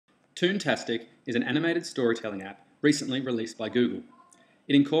Toontastic is an animated storytelling app recently released by Google.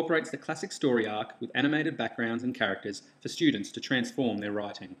 It incorporates the classic story arc with animated backgrounds and characters for students to transform their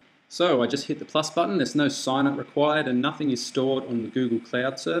writing. So I just hit the plus button, there's no sign up required and nothing is stored on the Google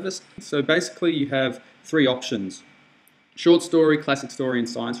Cloud service. So basically you have three options: short story, classic story and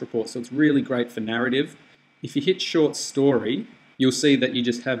science report. So it's really great for narrative. If you hit short story, you'll see that you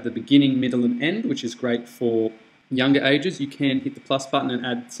just have the beginning, middle and end, which is great for younger ages. You can hit the plus button and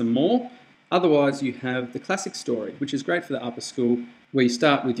add some more. Otherwise, you have the classic story, which is great for the upper school, where you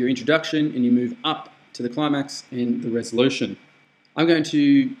start with your introduction and you move up to the climax and the resolution. I'm going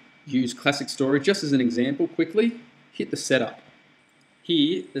to use classic story just as an example quickly. Hit the setup.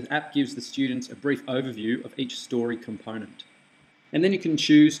 Here, the app gives the students a brief overview of each story component. And then you can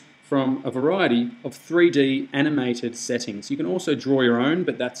choose from a variety of 3D animated settings. You can also draw your own,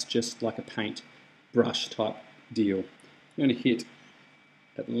 but that's just like a paint brush type deal. I'm going to hit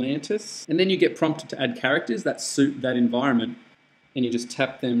Atlantis, and then you get prompted to add characters that suit that environment, and you just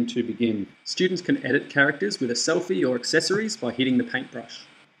tap them to begin. Students can edit characters with a selfie or accessories by hitting the paintbrush.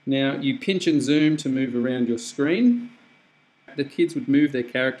 Now you pinch and zoom to move around your screen. The kids would move their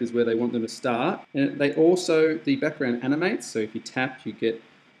characters where they want them to start, and the background animates, so if you tap you get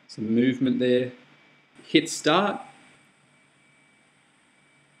some movement there. Hit start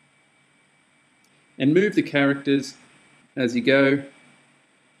and move the characters as you go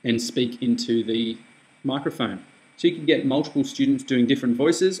and speak into the microphone. So you can get multiple students doing different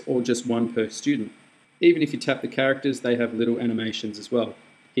voices or just one per student. Even if you tap the characters, they have little animations as well.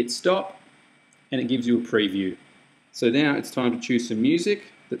 Hit stop and it gives you a preview. So now it's time to choose some music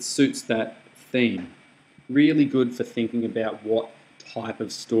that suits that theme. Really good for thinking about what type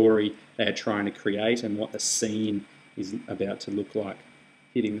of story they are trying to create and what the scene is about to look like.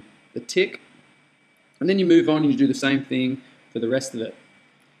 Hitting the tick. And then you move on and you do the same thing for the rest of it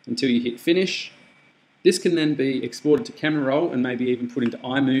until you hit finish. This can then be exported to camera roll and maybe even put into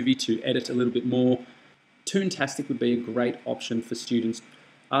iMovie to edit a little bit more. Toontastic would be a great option for students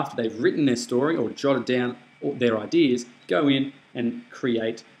after they've written their story or jotted down their ideas, go in and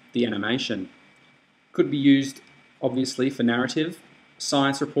create the animation. Could be used obviously for narrative,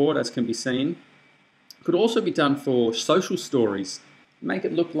 science report as can be seen. Could also be done for social stories. Make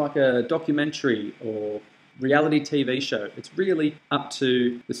it look like a documentary or reality TV show. It's really up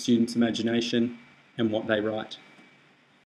to the student's imagination and what they write.